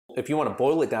If you want to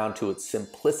boil it down to its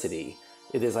simplicity,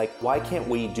 it is like, why can't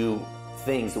we do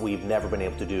things that we've never been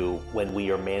able to do when we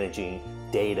are managing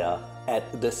data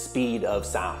at the speed of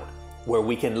sound, where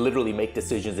we can literally make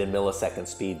decisions in millisecond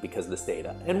speed because of this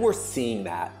data? And we're seeing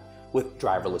that with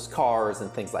driverless cars and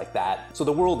things like that. So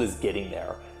the world is getting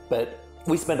there, but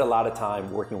we spend a lot of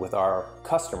time working with our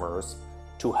customers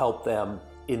to help them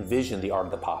envision the art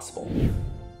of the possible.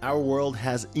 Our world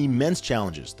has immense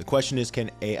challenges. The question is,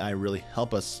 can AI really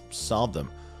help us solve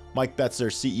them? Mike Betzer,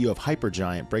 CEO of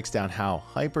Hypergiant, breaks down how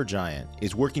Hypergiant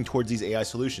is working towards these AI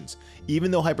solutions.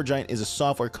 Even though Hypergiant is a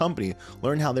software company,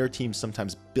 learn how their team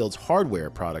sometimes builds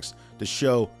hardware products to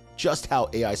show just how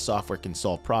AI software can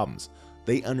solve problems.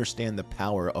 They understand the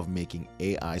power of making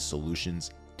AI solutions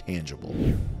tangible.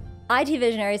 IT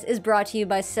Visionaries is brought to you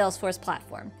by Salesforce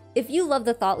Platform. If you love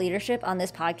the thought leadership on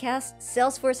this podcast,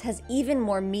 Salesforce has even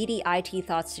more meaty IT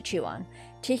thoughts to chew on.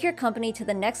 Take your company to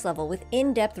the next level with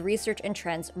in-depth research and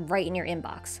trends right in your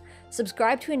inbox.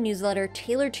 Subscribe to a newsletter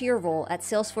tailored to your role at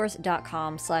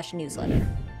salesforce.com/newsletter.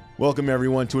 Welcome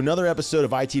everyone to another episode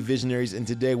of IT Visionaries, and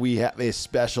today we have a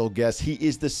special guest. He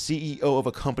is the CEO of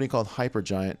a company called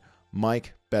Hypergiant,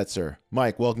 Mike Betzer.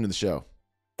 Mike, welcome to the show.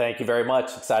 Thank you very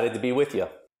much. Excited to be with you.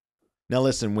 Now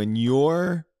listen, when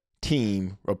your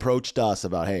team approached us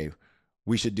about, hey,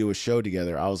 we should do a show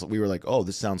together, we were like, oh,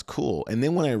 this sounds cool. And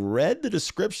then when I read the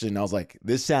description, I was like,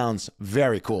 this sounds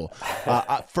very cool.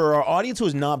 For our audience who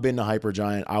has not been to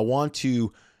Hypergiant, I want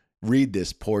to read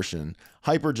this portion.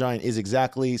 Hypergiant is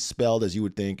exactly spelled as you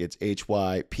would think. It's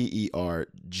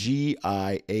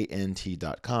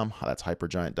HYPERGIANT.com. That's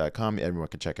hypergiant.com. Everyone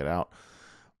can check it out.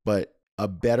 But A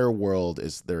Better World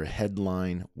is their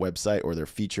headline website, or their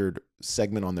featured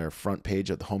segment on their front page,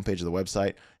 at the homepage of the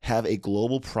website. Have a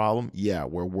global problem? Yeah,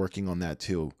 we're working on that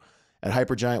too. At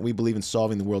Hypergiant, we believe in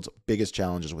solving the world's biggest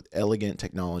challenges with elegant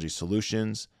technology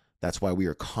solutions. That's why we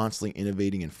are constantly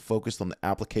innovating and focused on the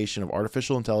application of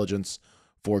artificial intelligence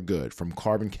for good, from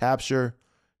carbon capture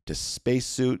to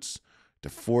spacesuits to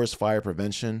forest fire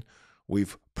prevention.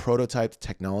 We've prototyped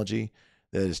technology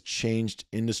that has changed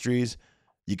industries.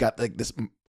 You got like this,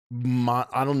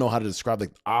 I don't know how to describe,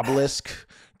 like obelisk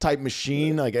type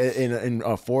machine, like in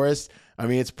a forest. I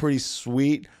mean, it's pretty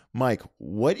sweet. Mike,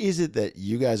 what is it that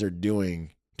you guys are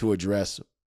doing to address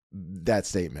that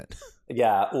statement?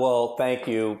 Yeah, well, thank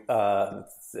you.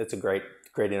 It's a great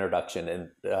introduction,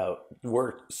 and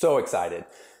we're so excited.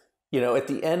 You know, at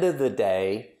the end of the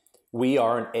day, we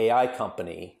are an AI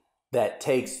company that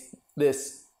takes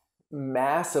this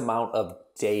mass amount of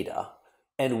data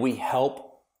and we help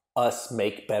us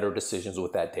make better decisions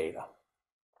with that data.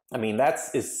 I mean,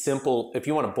 that's as simple. If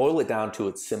you want to boil it down to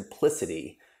its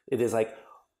simplicity, it is like,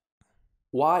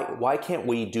 why can't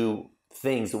we do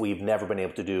things that we've never been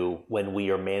able to do when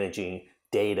we are managing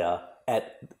data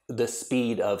at the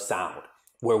speed of sound,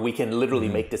 where we can literally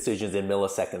make decisions in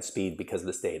millisecond speed because of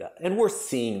this data? And we're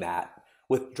seeing that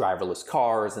with driverless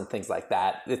cars and things like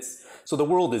that. So the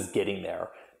world is getting there,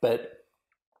 but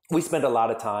we spend a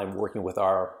lot of time working with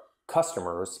our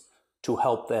customers to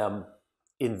help them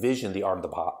envision the art of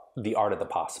the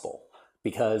possible,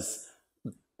 because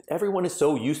everyone is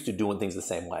so used to doing things the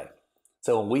same way.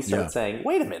 So when we start saying,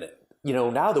 wait a minute, you know,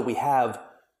 now that we have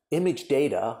image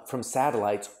data from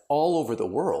satellites all over the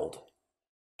world,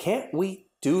 can't we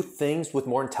do things with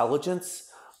more intelligence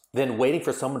than waiting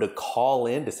for someone to call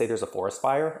in to say there's a forest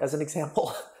fire, as an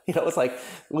example? You know, it's like,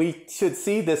 we should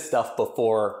see this stuff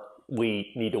before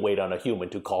we need to wait on a human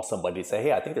to call somebody to say,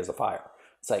 hey, I think there's a fire.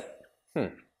 It's like,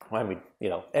 I mean, you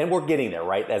know, and we're getting there,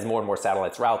 right? As more and more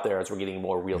satellites are out there, as we're getting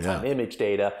more real-time image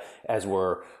data, as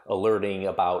we're alerting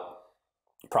about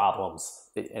problems.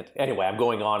 Anyway, I'm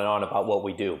going on and on about what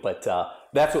we do, but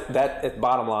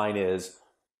bottom line is,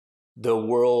 the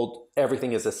world,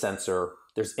 everything is a sensor.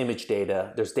 There's image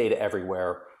data. There's data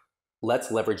everywhere.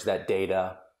 Let's leverage that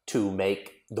data to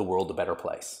make the world a better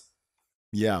place.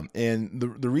 Yeah, and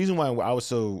the reason why I was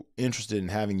so interested in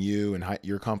having you and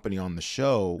your company on the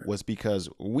show was because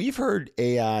we've heard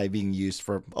AI being used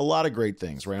for a lot of great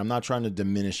things, right? I'm not trying to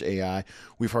diminish AI.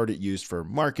 We've heard it used for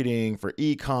marketing, for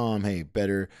e-com, hey,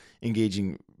 better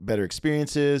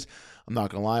experiences. I'm not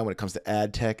gonna lie, when it comes to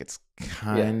ad tech, it's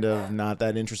kind of not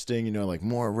that interesting, you know, like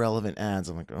more relevant ads.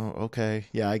 I'm like, oh, okay,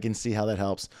 yeah, I can see how that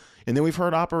helps. And then we've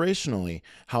heard operationally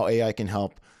how AI can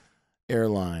help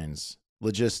airlines,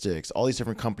 logistics, all these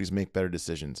different companies make better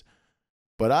decisions.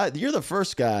 But you're the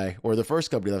first guy, or the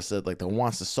first company that I've said, like, that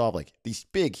wants to solve like these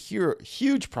big,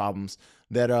 huge problems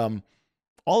that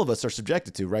all of us are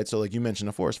subjected to, right? So like you mentioned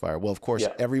a forest fire. Well, of course,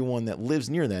 everyone that lives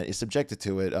near that is subjected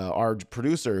to it. Our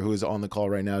producer who is on the call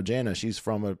right now, Jana, she's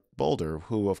from a Boulder,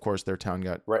 who of course their town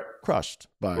got crushed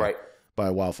by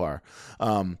a wildfire.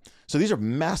 So these are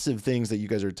massive things that you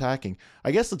guys are attacking.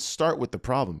 I guess let's start with the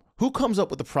problem. Who comes up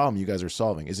with the problem you guys are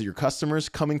solving? Is it your customers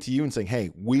coming to you and saying, hey,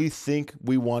 we think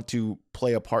we want to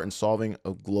play a part in solving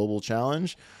a global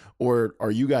challenge? Or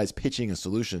are you guys pitching a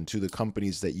solution to the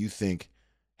companies that you think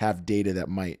have data that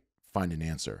might find an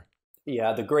answer?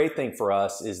 Yeah, the great thing for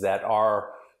us is that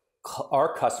our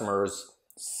customers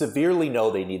severely know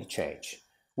they need to change.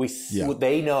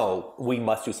 They know we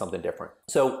must do something different.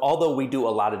 So although we do a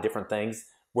lot of different things,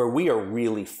 where we are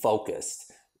really focused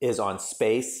is on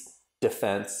space,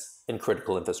 defense, and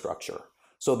critical infrastructure.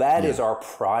 So that is our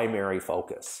primary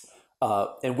focus.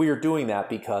 And we are doing that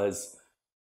because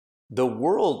the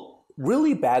world,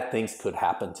 really bad things could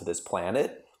happen to this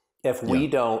planet if we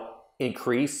don't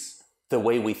increase the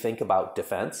way we think about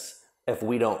defense, if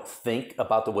we don't think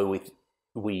about the way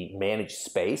we manage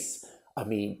space. I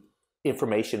mean,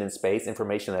 information in space,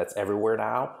 information that's everywhere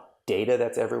now, data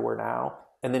that's everywhere now,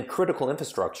 and then critical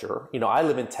infrastructure. You know, I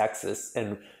live in Texas,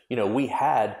 and you know, we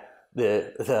had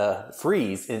the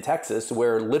freeze in Texas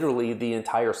where literally the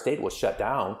entire state was shut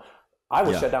down. I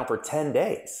was shut down for 10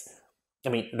 days. I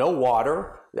mean, no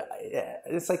water.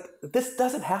 It's like, this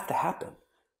doesn't have to happen.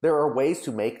 There are ways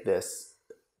to make us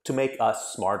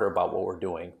smarter about what we're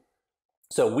doing.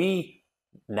 So we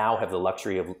now have the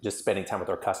luxury of just spending time with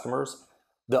our customers.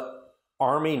 The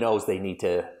Army knows they need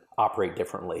to operate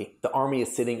differently. The Army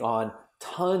is sitting on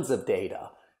tons of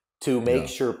data to make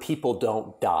sure people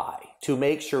don't die, to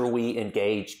make sure we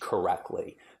engage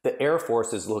correctly. The Air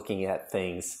Force is looking at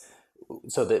things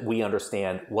so that we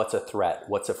understand what's a threat,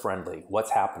 what's a friendly, what's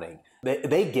happening.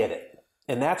 They get it.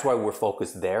 And that's why we're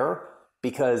focused there,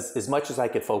 because as much as I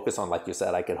could focus on, like you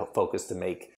said, I could focus to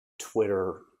make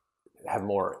Twitter have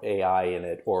more AI in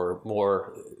it, or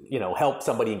more, you know, help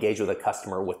somebody engage with a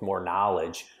customer with more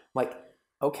knowledge. Like,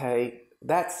 okay,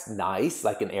 that's nice.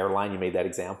 Like an airline, you made that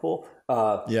example.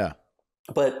 But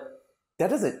that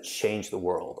doesn't change the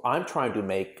world. I'm trying to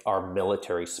make our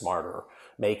military smarter,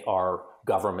 make our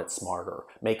government smarter,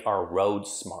 make our roads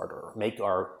smarter, make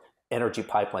our energy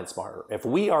pipeline smarter. If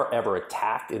we are ever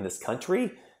attacked in this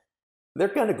country, they're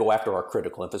going to go after our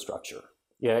critical infrastructure.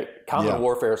 Common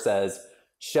warfare says,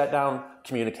 shut down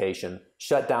communication,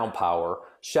 shut down power,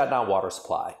 shut down water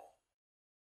supply.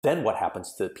 Then what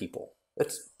happens to people?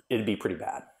 It'd be pretty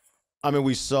bad. I mean,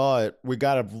 we saw it. We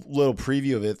got a little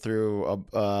preview of it through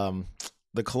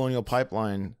the Colonial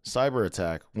Pipeline cyber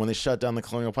attack. When they shut down the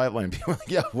Colonial Pipeline, people were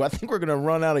like, I think we're going to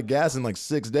run out of gas in like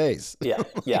 6 days. And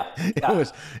that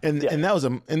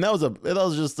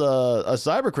was just a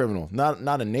cyber criminal,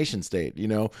 not a nation state, you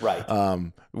know,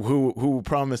 who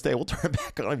promised, hey, we'll turn it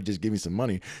back on if you just give me some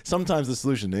money. Sometimes the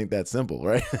solution ain't that simple,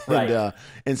 right?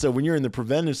 And so when you're in the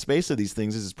preventive space of these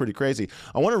things, this is pretty crazy.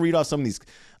 I want to read off some of these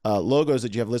logos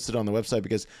that you have listed on the website,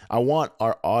 because I want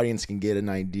our audience can get an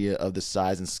idea of the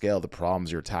size and scale of the problems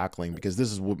you're tackling, because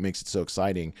this is what makes it so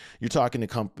exciting. You're talking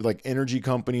to like energy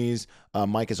companies,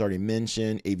 Mike has already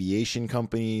mentioned aviation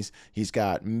companies. He's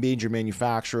got major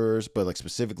manufacturers, but like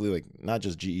specifically like not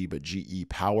just GE, but GE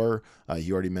Power.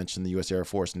 He already mentioned the U.S. Air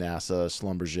Force, NASA,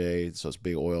 Schlumberger, so it's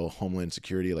big oil, Homeland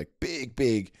Security, like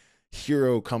big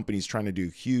hero companies trying to do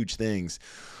huge things.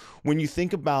 When you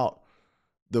think about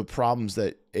the problems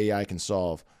that AI can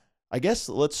solve, I guess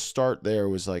let's start there.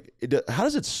 Was like, how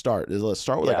does it start? Does it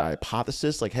start with like a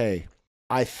hypothesis? Like, hey,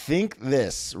 I think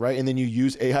this, right? And then you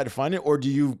use AI to find it? Or do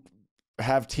you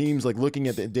have teams like looking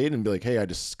at the data and be like, hey, I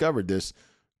discovered this.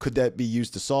 Could that be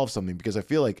used to solve something? Because I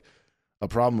feel like a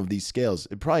problem of these scales,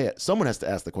 someone has to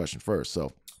ask the question first.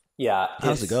 So how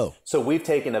does it go? So we've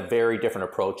taken a very different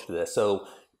approach to this. So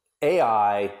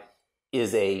AI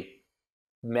is a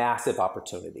massive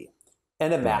opportunity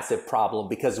and a massive problem,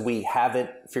 because we haven't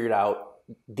figured out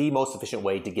the most efficient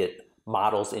way to get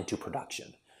models into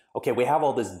production. Okay, we have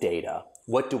all this data.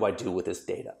 What do I do with this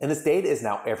data? And this data is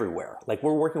now everywhere. Like,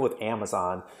 we're working with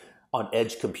Amazon on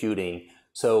edge computing.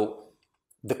 So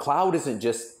the cloud isn't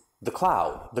just the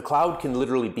cloud. The cloud can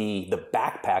literally be the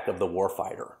backpack of the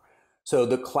warfighter. So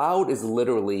the cloud is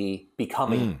literally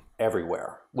becoming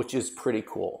everywhere, which is pretty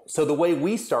cool. So the way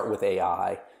we start with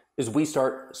AI is we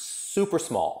start super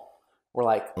small. We're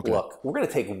like, look, we're going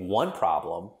to take one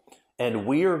problem and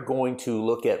we're going to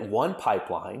look at one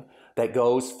pipeline that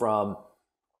goes from,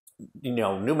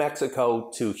 New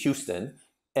Mexico to Houston,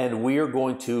 and we're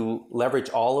going to leverage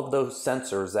all of those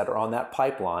sensors that are on that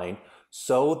pipeline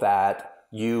so that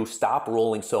you stop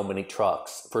rolling so many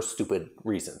trucks for stupid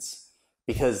reasons.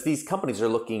 because these companies are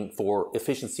looking for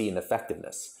efficiency and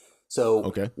effectiveness. So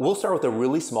Okay. we'll start with a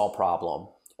really small problem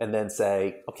and then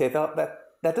say, okay,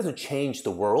 that doesn't change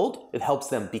the world. It helps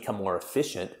them become more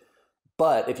efficient.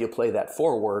 But if you play that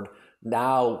forward,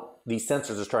 now these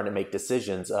sensors are starting to make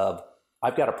decisions of,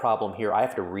 I've got a problem here. I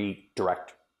have to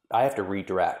redirect.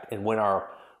 And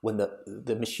when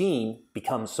the machine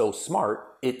becomes so smart,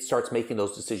 it starts making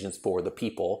those decisions for the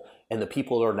people, and the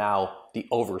people are now the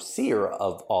overseer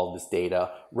of all this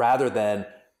data, rather than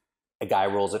a guy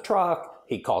rolls a truck,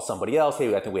 he calls somebody else,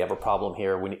 hey, I think we have a problem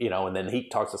here, and then he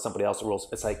talks to somebody else who rolls.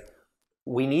 It's like,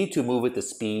 we need to move at the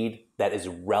speed that is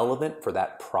relevant for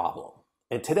that problem.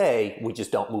 And today, we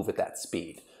just don't move at that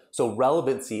speed. So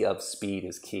relevancy of speed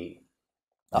is key.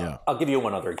 Yeah. I'll give you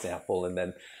one other example, and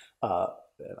then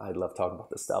I love talking about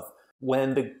this stuff.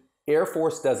 When the Air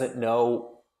Force doesn't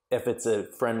know if it's a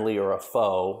friendly or a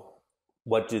foe,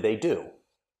 what do? They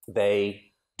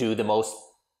do the most,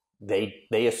 they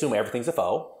assume everything's a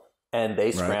foe, and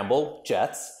they scramble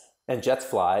jets, and jets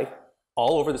fly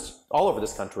all over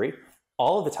this country,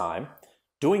 all of the time,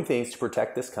 doing things to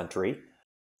protect this country.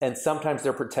 And sometimes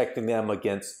they're protecting them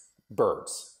against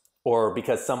birds, or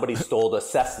because somebody stole a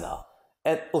Cessna.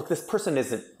 And look, this person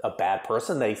isn't a bad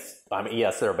person.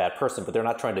 Yes, they're a bad person, but they're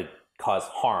not trying to cause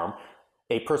harm.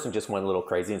 A person just went a little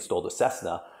crazy and stole the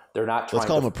Cessna. They're not trying. Let's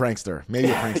call him a prankster. Maybe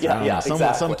a prankster.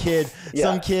 Exactly.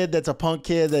 Some kid that's a punk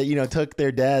kid that took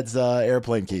their dad's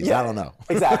airplane keys. Yeah, I don't know.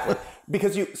 Exactly.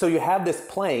 Because you have this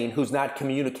plane who's not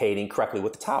communicating correctly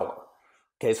with the tower.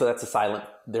 Okay, so that's a silent.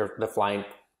 They're flying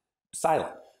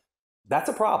silent. That's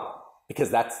a problem, because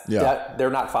they're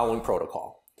not following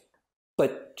protocol.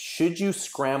 But should you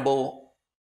scramble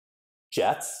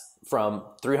jets from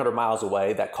 300 miles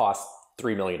away that cost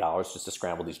 $3 million just to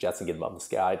scramble these jets and get them up in the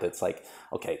sky? That's like,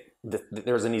 okay,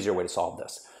 there's an easier way to solve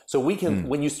this. So we can,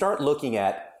 when you start looking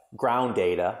at ground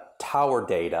data, tower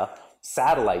data,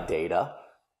 satellite data,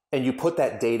 and you put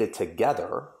that data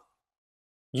together,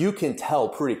 you can tell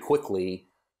pretty quickly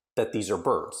that these are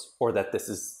birds, or that this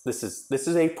is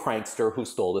a prankster who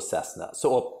stole the Cessna.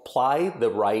 So apply the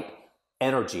right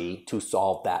energy to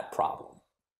solve that problem.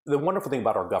 The wonderful thing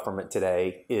about our government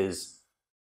today is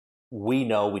we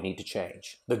know we need to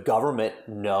change. The government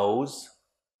knows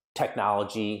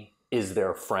technology is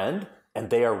their friend, and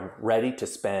they are ready to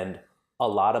spend a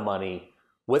lot of money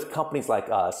with companies like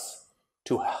us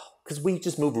because we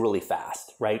just move really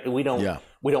fast, right? And we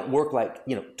don't work like,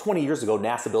 20 years ago,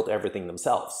 NASA built everything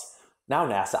themselves. Now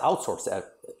NASA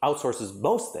outsources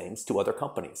most things to other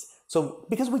companies. So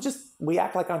because we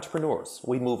act like entrepreneurs,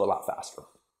 we move a lot faster.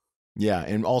 Yeah.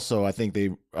 And also I think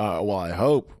I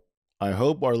hope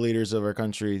our leaders of our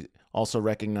country also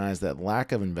recognize that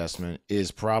lack of investment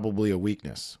is probably a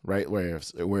weakness, right? Where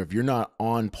if you're not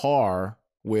on par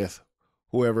with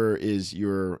whoever is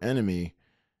your enemy,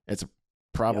 it's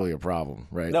probably a problem,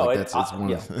 right? No, it's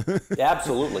one of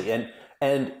absolutely.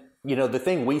 And the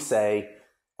thing we say,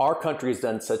 our country has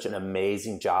done such an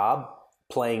amazing job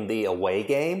playing the away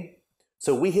game.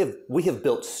 So we have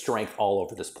built strength all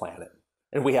over this planet,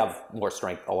 and we have more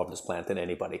strength all over this planet than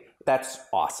anybody. That's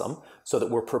awesome. So that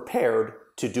we're prepared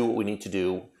to do what we need to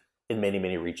do in many,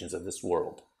 many regions of this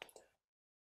world.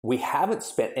 We haven't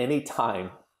spent any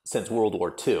time since World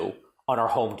War II on our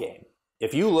home game.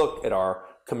 If you look at our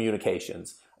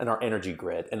communications and our energy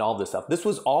grid and all this stuff, this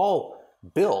was all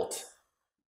built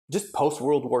just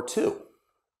post-World War II.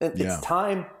 And it's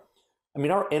time. I mean,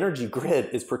 our energy grid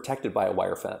is protected by a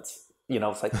wire fence.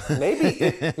 It's like,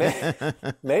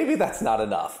 maybe that's not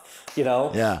enough,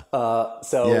 Yeah.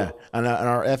 And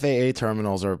our FAA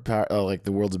terminals are like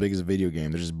the world's biggest video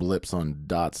game. They're just blips on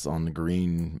dots on the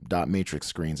green dot matrix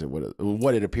screens.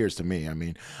 What it appears to me. I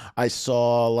mean, I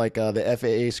saw like the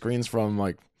FAA screens from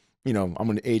like, I'm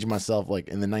going to age myself, like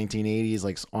in the 1980s,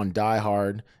 like on Die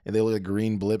Hard, and they look like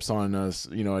green blips on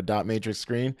a dot matrix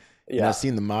screen. Yeah. And I've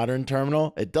seen the modern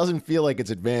terminal. It doesn't feel like it's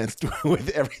advanced with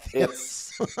everything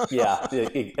else.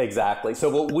 Exactly. So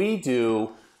what we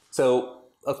do,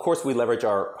 of course we leverage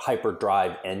our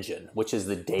hyperdrive engine, which is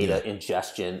the data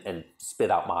ingestion and spit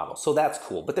out model. So that's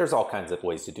cool, but there's all kinds of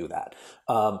ways to do that.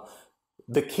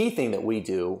 The key thing that we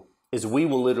do is we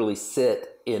will literally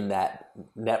sit in that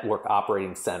network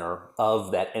operating center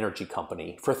of that energy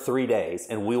company for 3 days,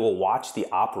 and we will watch the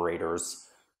operators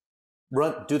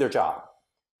do their job.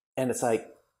 And it's like,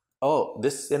 and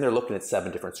they're looking at 7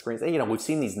 different screens. And, we've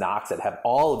seen these NOCs that have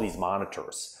all of these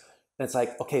monitors. And it's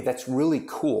like, okay, that's really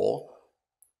cool,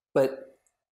 but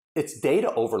it's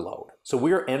data overload. So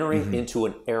we're entering into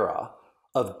an era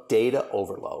of data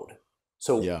overload.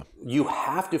 So you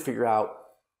have to figure out,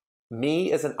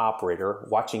 me as an operator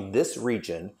watching this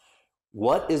region,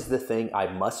 what is the thing I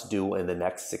must do in the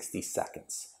next 60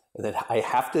 seconds? And then I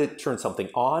have to turn something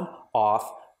on,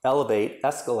 off, elevate,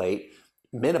 escalate,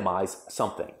 minimize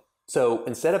something. So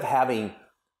instead of having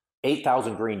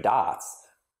 8,000 green dots,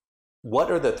 what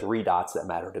are the 3 dots that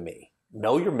matter to me?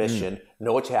 Know your mission,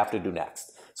 know what you have to do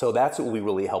next. So that's what we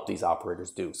really help these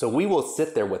operators do. So we will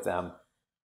sit there with them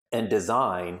and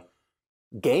design,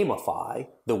 gamify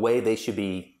the way they should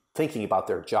be thinking about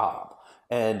their job.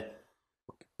 And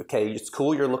okay, it's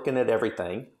cool you're looking at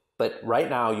everything, but right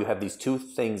now you have these 2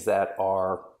 things that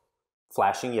are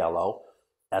flashing yellow.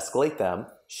 Escalate them,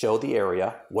 show the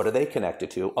area, what are they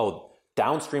connected to? Oh,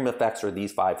 downstream effects are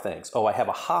these 5 things. Oh, I have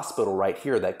a hospital right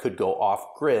here that could go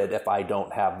off grid if I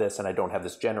don't have this and I don't have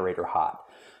this generator hot.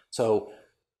 So,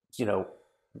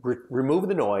 remove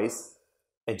the noise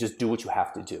and just do what you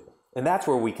have to do. And that's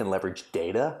where we can leverage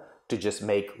data to just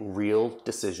make real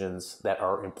decisions that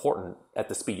are important at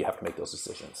the speed you have to make those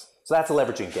decisions. So that's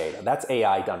leveraging data. That's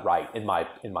AI done right, in my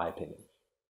opinion.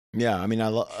 Yeah, I mean,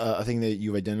 I think that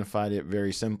you've identified it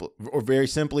very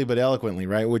simply but eloquently,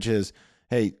 right? Which is,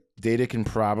 hey, data can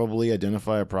probably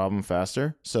identify a problem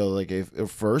faster. So like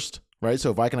if first, right? So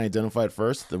if I can identify it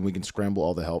first, then we can scramble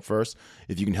all the help first.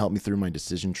 If you can help me through my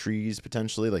decision trees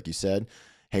potentially, like you said,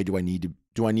 hey, do I need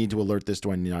to alert this?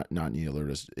 Do I not need to alert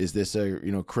this? Is this a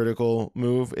critical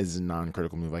move? Is it a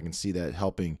non-critical move? I can see that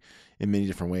helping in many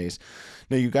different ways.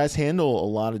 Now, you guys handle a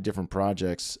lot of different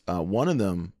projects. One of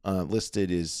them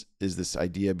listed is this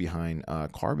idea behind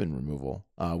carbon removal,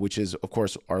 which is, of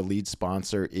course, our lead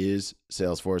sponsor is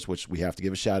Salesforce, which we have to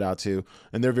give a shout out to,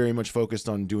 and they're very much focused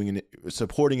on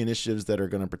supporting initiatives that are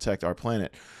going to protect our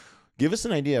planet. Give us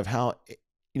an idea of how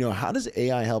does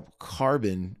AI help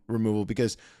carbon removal?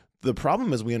 Because the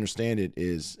problem, as we understand it,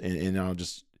 is, and I'll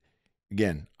just,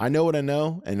 again, I know what I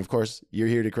know, and of course you're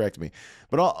here to correct me.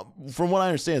 But from what I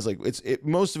understand, is like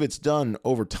most of it's done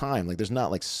over time. Like there's not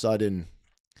like sudden.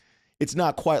 It's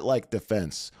not quite like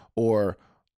defense or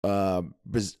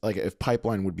like if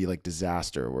pipeline would be like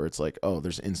disaster, where it's like, oh,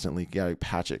 there's instantly gotta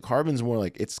patch it. Carbon's more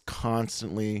like it's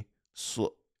constantly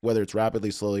slow, whether it's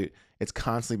rapidly, slowly, it's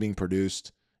constantly being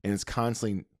produced, and it's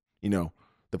constantly,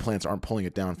 the plants aren't pulling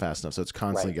it down fast enough, so it's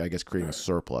constantly, right, I guess, creating a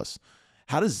surplus.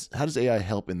 How does AI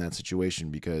help in that situation?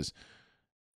 Because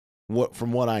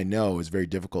from what I know, is very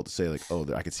difficult to say like, oh,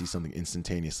 I could see something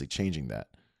instantaneously changing that.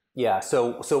 Yeah.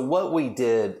 So what we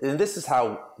did, and this is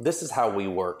how we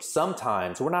work.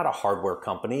 Sometimes we're not a hardware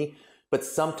company, but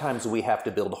sometimes we have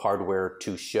to build hardware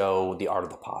to show the art of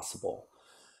the possible.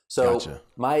 So Gotcha.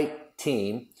 My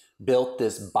team built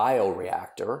this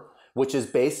bioreactor, which is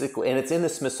basically, and it's in the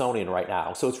Smithsonian right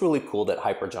now. So it's really cool that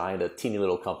Hypergiant, a teeny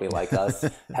little company like us,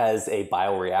 has a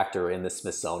bioreactor in the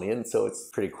Smithsonian. So it's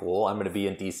pretty cool. I'm going to be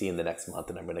in DC in the next month,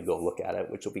 and I'm going to go look at it,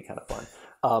 which will be kind of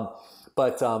fun.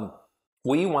 But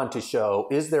we want to show,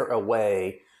 is there a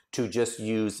way to just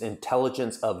use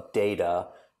intelligence of data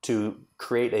to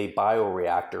create a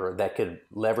bioreactor that could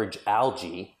leverage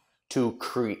algae to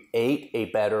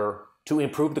to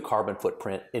improve the carbon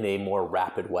footprint in a more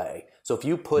rapid way. So if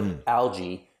you put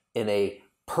algae in a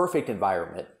perfect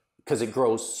environment, because it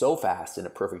grows so fast in a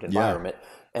perfect environment,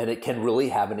 and it can really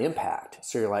have an impact.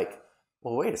 So you're like,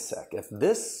 well, wait a sec. If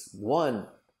this one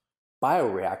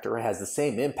bioreactor has the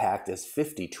same impact as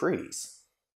 50 trees,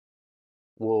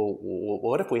 well,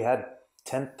 what if we had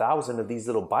 10,000 of these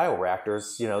little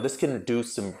bioreactors?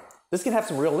 This can have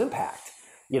some real impact.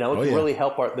 It can really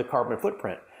help the carbon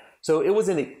footprint. So it was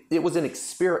an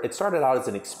experiment. It started out as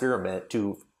an experiment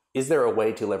is there a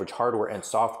way to leverage hardware and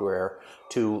software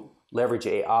to leverage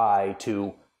AI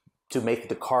to make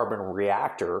the carbon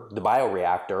reactor, the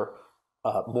bioreactor,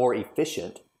 more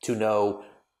efficient, to know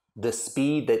the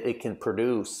speed that it can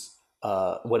produce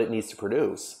what it needs to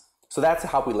produce. So that's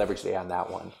how we leveraged AI on that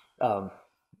one.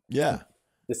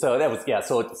 So that was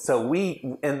So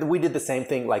we did the same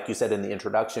thing, like you said in the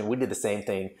introduction. We did the same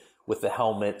thing with the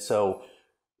helmet. So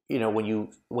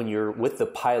when you're with the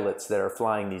pilots that are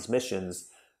flying these missions,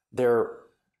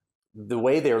 the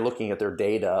way they're looking at their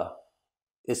data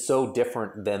is so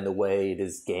different than the way it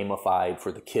is gamified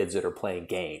for the kids that are playing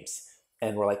games.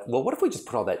 And we're like, well, what if we just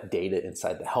put all that data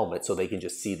inside the helmet so they can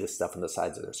just see this stuff on the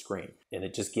sides of their screen? And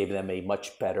it just gave them a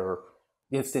much better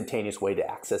instantaneous way to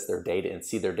access their data and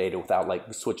see their data without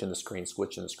like switching the screen.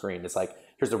 It's like,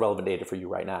 here's the relevant data for you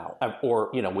right now. Or,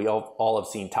 we all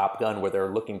have seen Top Gun, where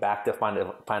they're looking back to find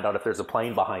out if there's a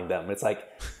plane behind them. It's like,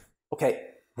 okay,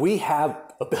 we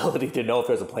have ability to know if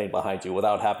there's a plane behind you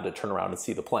without having to turn around and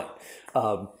see the plane.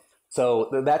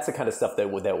 So that's the kind of stuff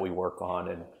that we work on.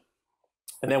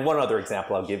 And then one other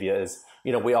example I'll give you is,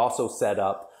 we also set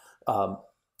up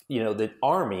the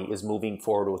Army is moving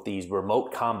forward with these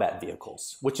remote combat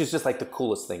vehicles, which is just like the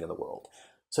coolest thing in the world.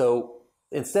 So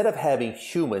instead of having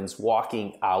humans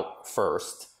walking out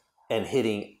first and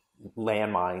hitting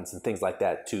landmines and things like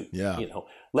that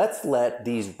let's let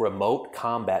these remote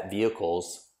combat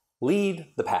vehicles lead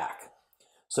the pack.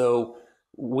 So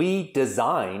we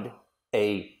designed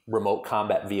a remote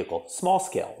combat vehicle, small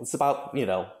scale. It's about,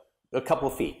 a couple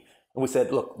of feet. And we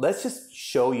said, look, let's just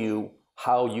show you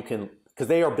how you can, because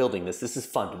they are building this. This is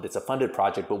funded. It's a funded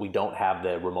project, but we don't have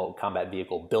the remote combat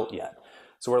vehicle built yet.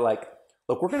 So we're like,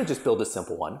 look, we're going to just build a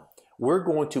simple one. We're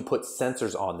going to put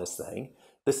sensors on this thing.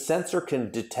 The sensor can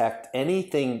detect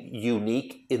anything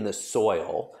unique in the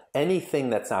soil, anything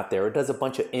that's not there. It does a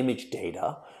bunch of image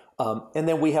data. And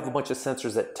then we have a bunch of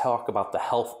sensors that talk about the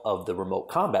health of the remote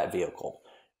combat vehicle.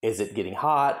 Is it getting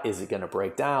hot? Is it going to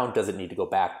break down? Does it need to go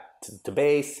back to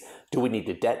base? Do we need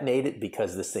to detonate it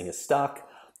because this thing is stuck?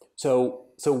 So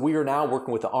we are now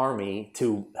working with the Army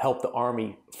to help the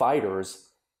Army fighters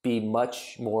be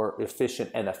much more efficient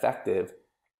and effective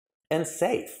and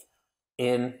safe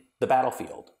in the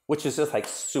battlefield, which is just like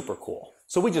super cool.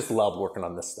 So we just love working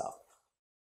on this stuff.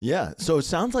 Yeah. So it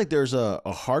sounds like there's a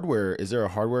hardware. Is there a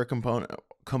hardware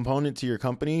component to your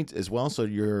company as well? So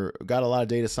you're got a lot of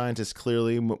data scientists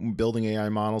clearly building AI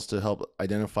models to help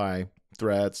identify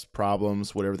threats,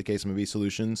 problems, whatever the case may be,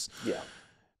 solutions. Yeah.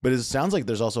 But it sounds like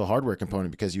there's also a hardware component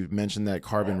because you mentioned that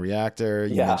carbon reactor.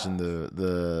 You mentioned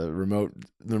the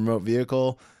remote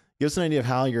vehicle. Give us an idea of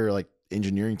how your like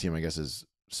engineering team, I guess, is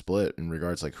split in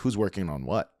regards to like who's working on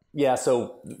what. Yeah,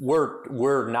 so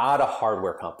we're not a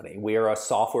hardware company. We are a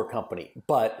software company.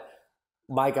 But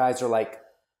my guys are like,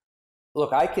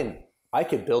 look, I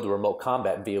could build a remote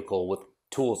combat vehicle with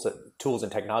tools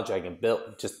and technology I can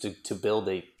build just to build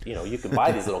a, you can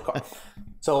buy these little cars.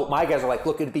 So my guys are like,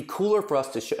 look, it'd be cooler for us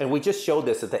to show, and we just showed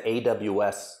this at the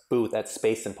AWS booth at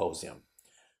Space Symposium.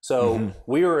 So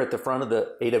we were at the front of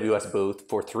the AWS booth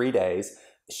for 3 days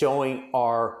showing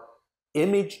our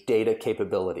image data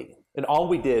capability. And all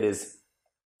we did is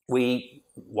we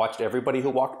watched everybody who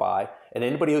walked by, and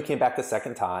anybody who came back the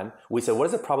second time, we said, what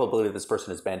is the probability that this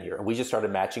person has been here? And we just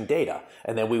started matching data.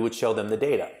 And then we would show them the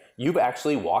data. You've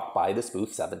actually walked by this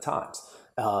booth 7 times.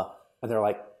 And they're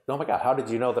like, oh my God, how did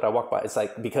you know that I walked by? It's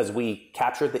like, because we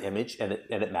captured the image and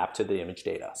it mapped to the image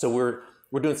data. So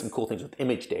we're doing some cool things with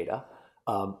image data.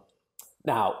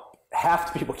 Now,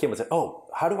 half the people came and said, oh,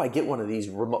 how do I get one of these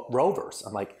remote rovers?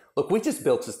 I'm like, look, we just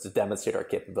built this to demonstrate our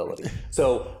capability.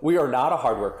 So we are not a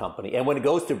hardware company. And when it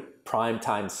goes to prime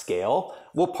time scale,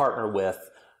 we'll partner with,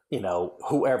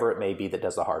 whoever it may be that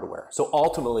does the hardware. So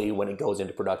ultimately, when it goes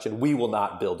into production, we will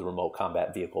not build the remote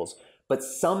combat vehicles. But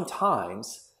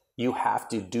sometimes you have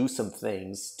to do some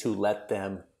things to let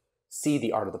them see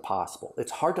the art of the possible.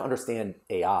 It's hard to understand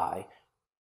AI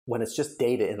when it's just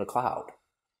data in the cloud.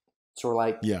 So we're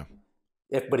like, yeah.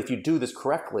 But if you do this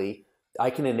correctly,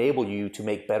 I can enable you to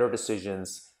make better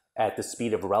decisions at the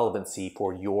speed of relevancy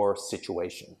for your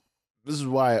situation. This is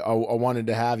why I wanted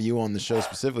to have you on the show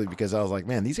specifically, because I was like,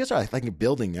 man, these guys are like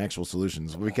building actual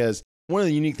solutions. Because one of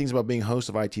the unique things about being host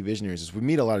of IT Visionaries is we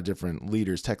meet a lot of different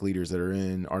leaders, tech leaders that are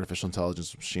in artificial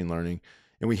intelligence, machine learning,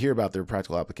 and we hear about their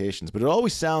practical applications. But it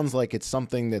always sounds like it's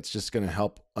something that's just going to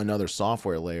help another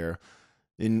software layer.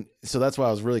 And so that's why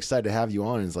I was really excited to have you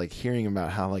on, is like hearing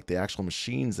about how like the actual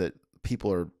machines that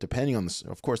people are depending on this,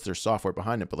 of course there's software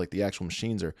behind it, but like the actual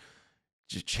machines are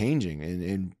just changing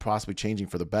and possibly changing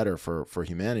for the better for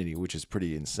humanity, which is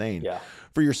pretty insane. Yeah.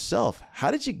 For yourself,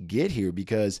 how did you get here?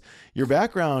 Because your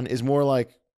background is more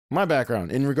like my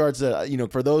background in regards to,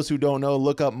 for those who don't know,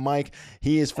 look up Mike.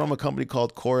 He is from a company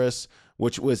called Chorus,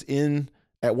 which was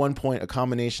at one point a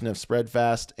combination of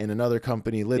Spreadfast and another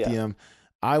company, Lithium.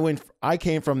 Yeah. I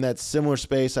came from that similar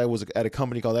space. I was at a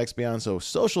company called XBeyond, so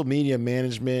social media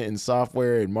management and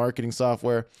software and marketing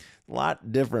software, a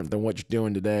lot different than what you're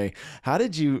doing today. How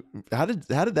did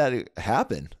that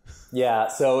happen? Yeah,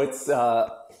 so it's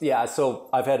so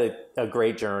I've had a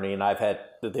great journey, and I've had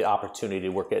the opportunity to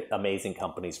work at amazing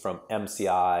companies, from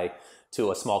MCI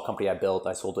to a small company I built.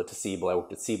 I sold it to Siebel. I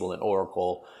worked at Siebel and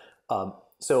Oracle.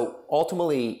 So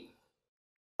ultimately,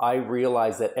 I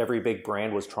realized that every big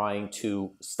brand was trying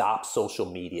to stop social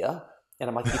media. And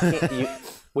I'm like, you can't,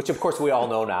 which of course we all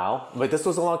know now, but this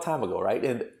was a long time ago, right?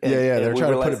 And they're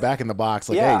trying to put it back in the box.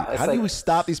 Like, hey, how do we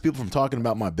stop these people from talking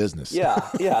about my business? Yeah.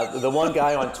 The one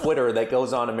guy on Twitter that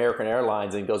goes on American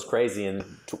Airlines and goes crazy, and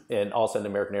all of a sudden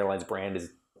American Airlines brand is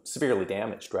severely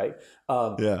damaged, right?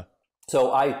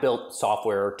 So I built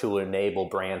software to enable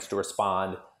brands to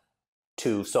respond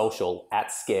to social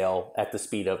at scale at the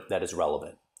speed that is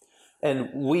relevant. And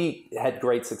we had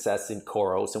great success in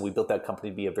Koros, and we built that company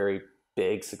to be a very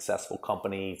big, successful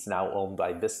company. It's now owned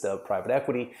by Vista Private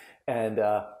Equity. And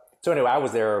so anyway, I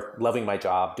was there loving my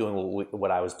job, doing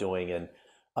what I was doing. And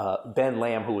Ben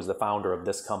Lamb, who was the founder of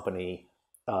this company,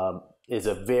 is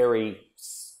a very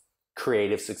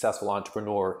creative, successful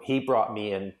entrepreneur. He brought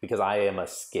me in because I am a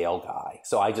scale guy.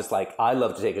 So I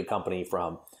love to take a company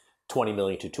from 20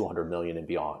 million to 200 million and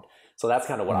beyond. So that's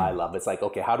kind of what I love. It's like,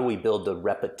 okay, how do we build the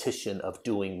repetition of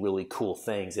doing really cool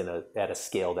things at a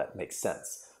scale that makes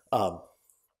sense?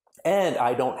 And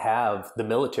I don't have the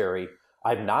military.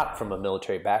 I'm not from a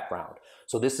military background.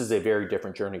 So this is a very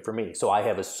different journey for me. So I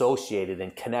have associated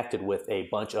and connected with a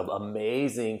bunch of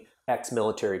amazing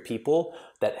ex-military people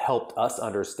that helped us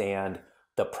understand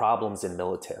the problems in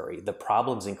military, the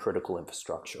problems in critical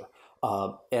infrastructure.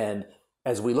 And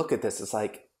as we look at this, it's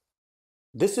like,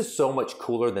 this is so much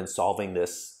cooler than solving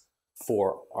this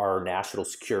for our national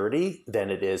security than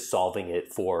it is solving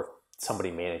it for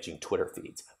somebody managing Twitter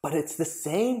feeds. But it's the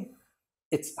same.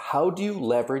 It's how do you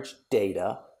leverage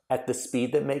data at the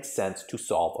speed that makes sense to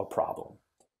solve a problem?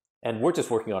 And we're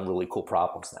just working on really cool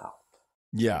problems now.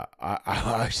 Yeah,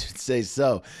 I should say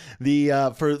so.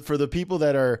 The for the people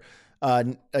that are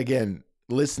again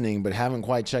listening but haven't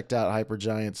quite checked out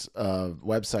Hypergiant's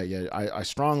website yet, I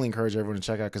strongly encourage everyone to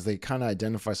check out, because they kind of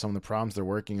identify some of the problems they're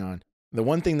working on. The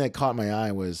one thing that caught my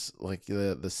eye was like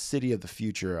the city of the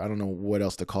future. I don't know what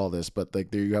else to call this, but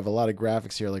like there you have a lot of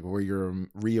graphics here, like where you're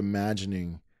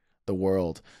reimagining the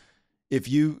world. If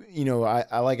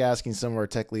I like asking some of our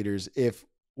tech leaders, if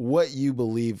what you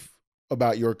believe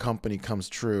about your company comes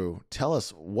true, tell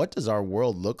us, what does our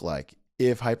world look like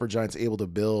if Hypergiant's able to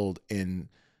build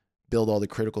all the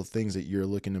critical things that you're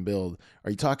looking to build?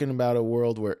 Are you talking about a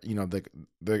world where, because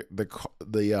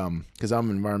I'm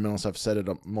an environmentalist, I've said it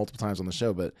multiple times on the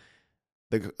show, but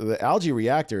the algae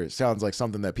reactor sounds like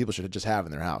something that people should just have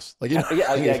in their house. Like, yeah,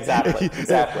 exactly.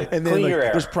 And then clean your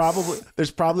air.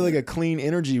 There's probably like a clean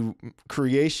energy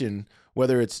creation,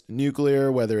 whether it's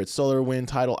nuclear, whether it's solar, wind,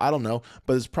 tidal, I don't know,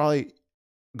 but it's probably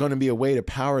going to be a way to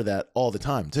power that all the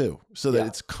time too, so that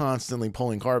it's constantly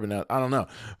pulling carbon out. I don't know,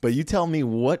 but you tell me,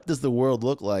 what does the world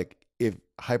look like if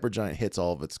Hypergiant hits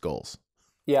all of its goals?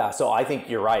 Yeah, so I think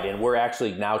you're right. And we're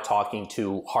actually now talking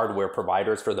to hardware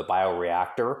providers for the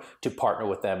bioreactor to partner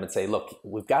with them and say, look,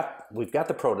 we've got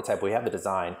the prototype, we have the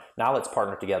design. Now let's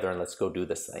partner together and let's go do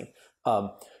this thing.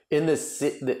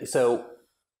 So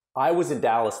I was in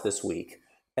Dallas this week,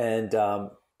 and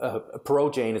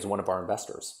Jane is one of our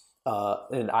investors.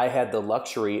 And I had the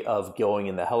luxury of going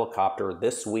in the helicopter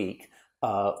this week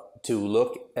to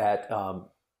look at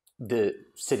the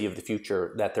city of the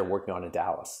future that they're working on in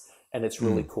Dallas, and it's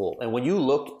really cool. And when you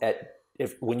look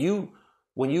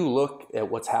at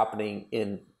what's happening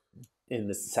in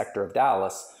the sector of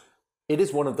Dallas, it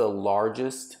is one of the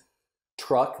largest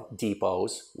truck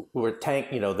depots where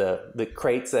the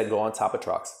crates that go on top of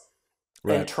trucks,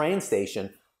 and train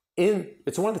station.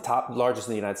 It's one of the top largest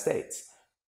in the United States.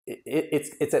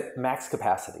 It's at max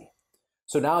capacity.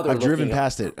 So now I've driven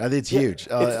past it. It's huge.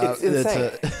 It's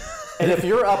insane. And if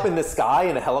you're up in the sky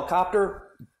in a helicopter,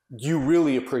 you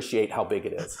really appreciate how big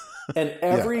it is. And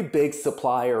every big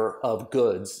supplier of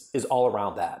goods is all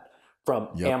around that, from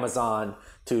Amazon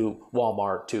to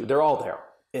Walmart they're all there.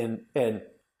 And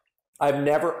I've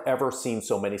never ever seen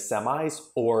so many semis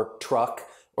or truck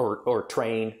or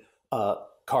train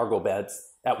cargo beds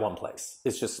at one place.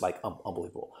 It's just like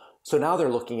unbelievable. So now they're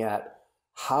looking at,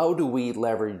 how do we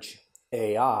leverage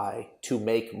AI to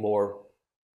make more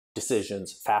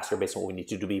decisions faster based on what we need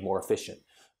to be more efficient?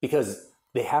 Because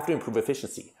they have to improve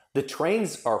efficiency. The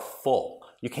trains are full.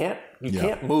 You can't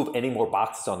move any more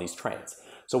boxes on these trains.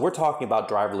 So we're talking about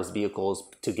driverless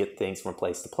vehicles to get things from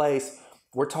place to place.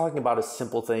 We're talking about a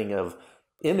simple thing of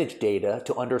image data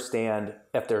to understand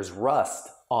if there's rust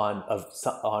on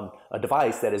a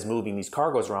device that is moving these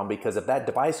cargoes around, because if that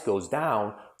device goes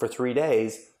down for 3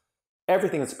 days,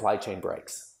 everything in the supply chain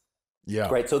breaks. Yeah.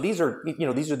 Right. So these are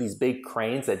these big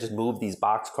cranes that just move these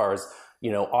box cars,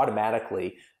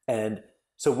 automatically. And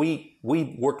so we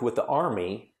worked with the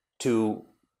Army to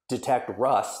detect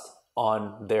rust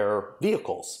on their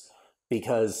vehicles,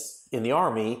 because in the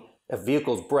Army, if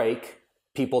vehicles break,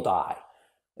 people die.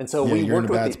 And so you're in a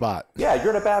bad spot. Yeah,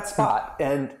 you're in a bad spot.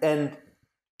 And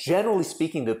generally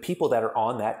speaking, the people that are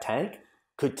on that tank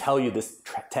could tell you this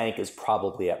tank is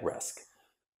probably at risk.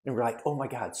 And we're like, oh my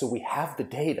God, so we have the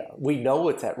data. We know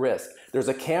it's at risk. There's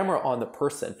a camera on the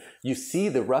person. You see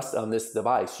the rust on this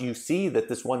device. You see that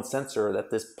this one sensor,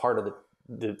 that this part of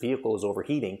the vehicle is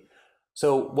overheating.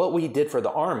 So what we did for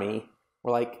the Army,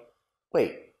 we're like,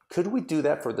 wait, could we do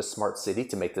that for the smart city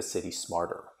to make the city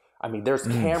smarter? I mean, there's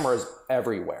cameras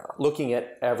everywhere looking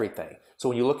at everything. So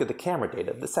when you look at the camera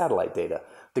data, the satellite data,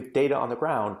 the data on the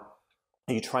ground,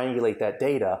 and you triangulate that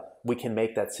data, we can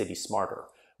make that city smarter.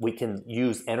 We can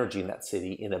use energy in that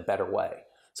city in a better way.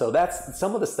 So that's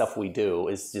some of the stuff we do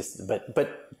is just,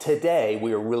 but today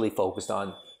we are really focused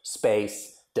on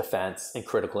space, defense, and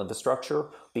critical infrastructure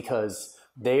because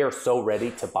they are so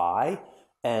ready to buy,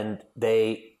 and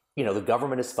they, the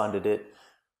government has funded it.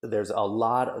 There's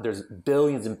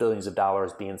billions and billions of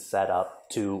dollars being set up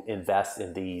to invest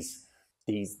in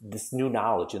this new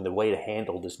knowledge and the way to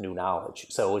handle this new knowledge.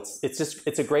 So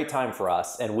it's a great time for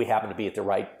us, and we happen to be at the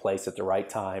right place at the right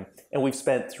time. And we've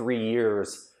spent 3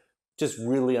 years just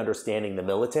really understanding the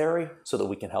military so that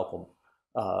we can help them.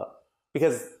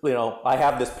 Because I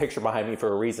have this picture behind me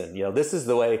for a reason. This is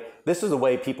the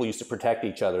way people used to protect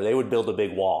each other. They would build a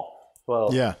big wall. Well,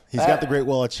 yeah, he's got the Great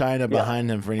Wall of China behind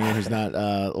him for anyone who's not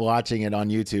watching it on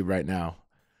YouTube right now.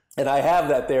 And I have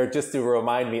that there just to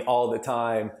remind me all the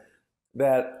time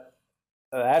that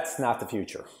that's not the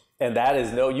future. And that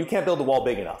is you can't build a wall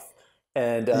big enough.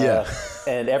 And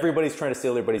and everybody's trying to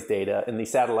steal everybody's data, and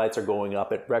these satellites are going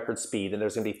up at record speed, and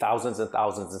there's going to be thousands and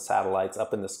thousands of satellites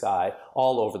up in the sky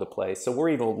all over the place. So we're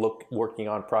even working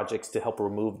on projects to help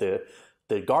remove the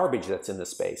garbage that's in the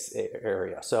space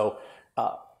area. So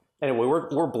anyway,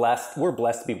 we're blessed. We're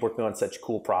blessed to be working on such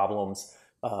cool problems.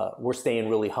 We're staying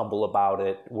really humble about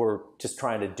it. We're just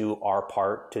trying to do our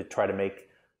part to try to make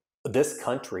this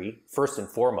country, first and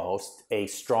foremost, a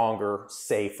stronger,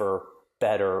 safer,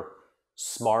 better,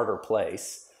 smarter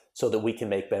place so that we can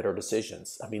make better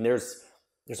decisions. I mean, there's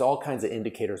all kinds of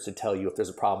indicators to tell you if there's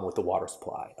a problem with the water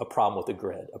supply, a problem with the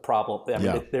grid, a problem. I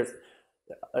mean, there's,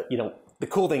 the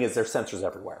cool thing is there's sensors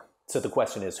everywhere. So the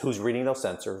question is, who's reading those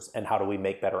sensors, and how do we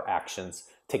make better actions,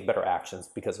 take better actions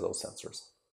because of those sensors?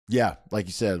 Yeah, like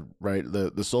you said, right?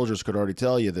 The soldiers could already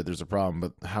tell you that there's a problem,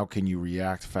 but how can you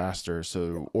react faster?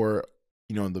 So, or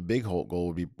the big whole goal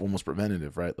would be almost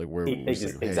preventative, right? Like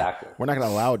exactly. We're not going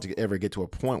to allow it to ever get to a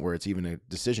point where it's even a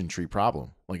decision tree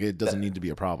problem. Like it doesn't need to be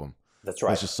a problem. That's right.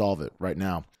 Let's just solve it right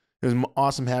now. It was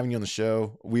awesome having you on the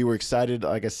show. We were excited,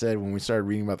 like I said, when we started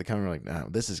reading about the company. We're like, no,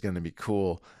 this is going to be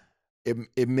cool.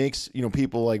 It makes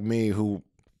people like me who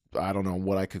I don't know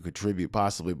what I could contribute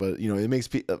possibly, but it makes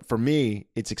for me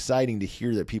it's exciting to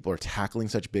hear that people are tackling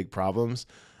such big problems.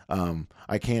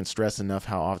 I can't stress enough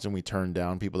how often we turn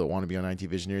down people that want to be on IT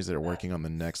Visionaries that are working on the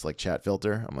next chat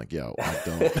filter. I'm like, yo, I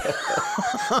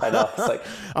don't. I know.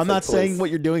 I'm not saying what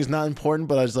you're doing is not important,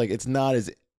 but I was like, it's not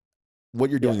as what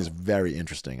you're doing is very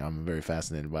interesting. I'm very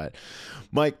fascinated by it.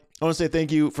 Mike, I want to say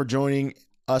thank you for joining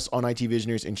us on IT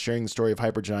Visionaries and sharing the story of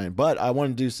Hypergiant. But I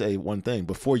wanted to say one thing.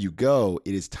 Before you go,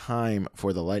 it is time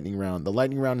for the lightning round. The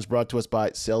lightning round is brought to us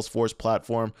by Salesforce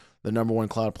Platform, the #1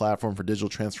 cloud platform for digital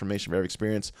transformation of every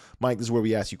experience. Mike, this is where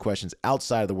we ask you questions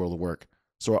outside of the world of work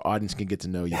so our audience can get to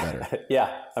know you better.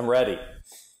 Yeah, I'm ready.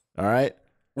 All right?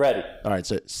 Ready. All right.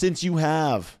 So since you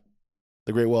have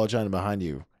the Great Wall of China behind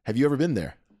you, have you ever been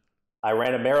there? I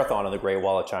ran a marathon on the Great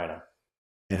Wall of China.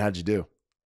 And how'd you do?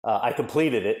 I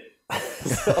completed it.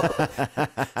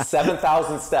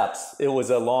 7,000 steps. It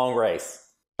was a long race.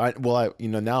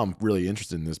 Now I'm really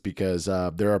interested in this because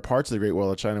there are parts of the Great Wall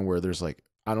of China where there's I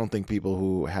don't think people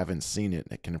who haven't seen it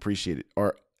that can appreciate it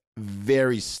are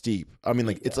very steep. I mean,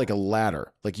 it's like a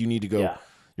ladder. Like you need to go,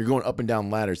 you're going up and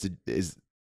down ladders.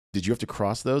 Did you have to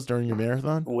cross those during your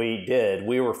marathon? We did.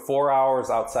 We were 4 hours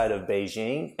outside of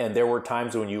Beijing, and there were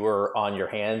times when you were on your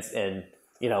hands and,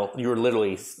 you were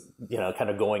literally, kind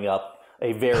of going up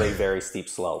a very, very steep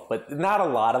slope. But not a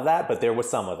lot of that, but there was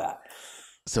some of that.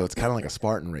 So it's kind of like a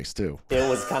Spartan race too. It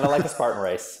was kind of like a Spartan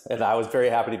race, and I was very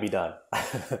happy to be done.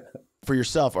 For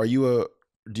yourself,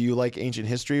 do you like ancient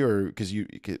history, or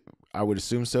I would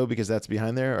assume so because that's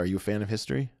behind there. Are you a fan of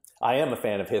history? I am a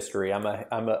fan of history. I'm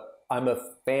a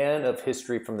fan of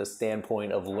history from the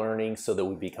standpoint of learning so that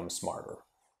we become smarter,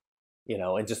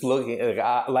 and just looking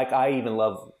I even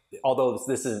love, although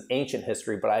this is ancient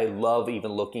history, but I love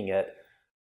even looking at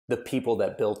the people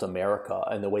that built America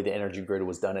and the way the energy grid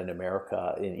was done in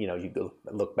America. And, you go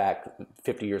look back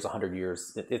 50 years, 100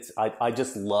 years. I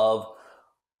just love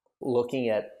looking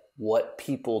at what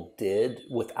people did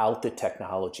without the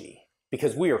technology,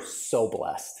 because we are so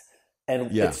blessed,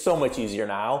 and it's so much easier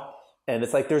now. And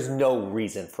it's there's no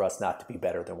reason for us not to be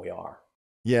better than we are.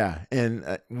 Yeah. And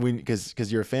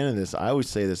because you're a fan of this, I always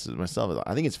say this myself.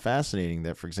 I think it's fascinating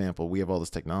that, for example, we have all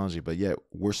this technology, but yet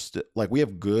we're still we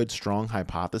have good, strong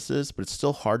hypotheses, but it's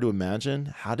still hard to imagine.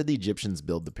 How did the Egyptians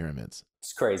build the pyramids?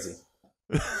 It's crazy.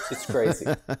 It's crazy.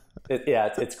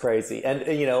 It's crazy. And,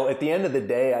 at the end of the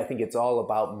day, I think it's all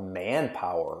about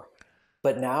manpower.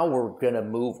 But now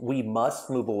we must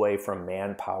move away from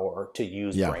manpower to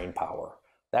use brain power.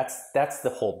 That's the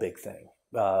whole big thing.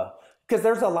 Because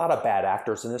there's a lot of bad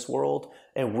actors in this world,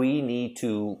 and we need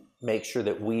to make sure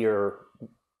that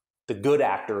the good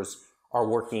actors are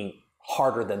working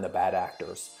harder than the bad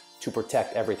actors to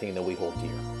protect everything that we hold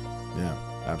dear. Yeah,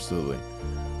 absolutely.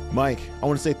 Mike, I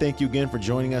want to say thank you again for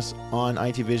joining us on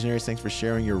IT Visionaries. Thanks for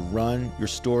sharing your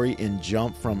story and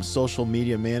jump from social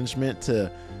media management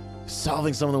to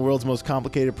solving some of the world's most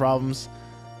complicated problems.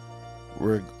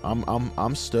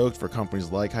 I'm stoked for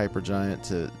companies like Hypergiant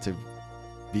to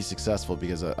be successful,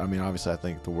 because obviously I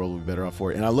think the world will be better off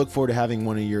for it. And I look forward to having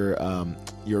one of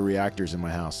your reactors in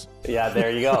my house. Yeah,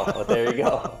 there you go. There you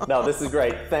go. No, this is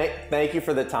great. Thank you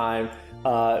for the time.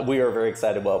 We are very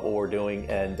excited about what we're doing,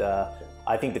 and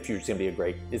I think the future is going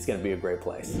to be a great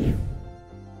place.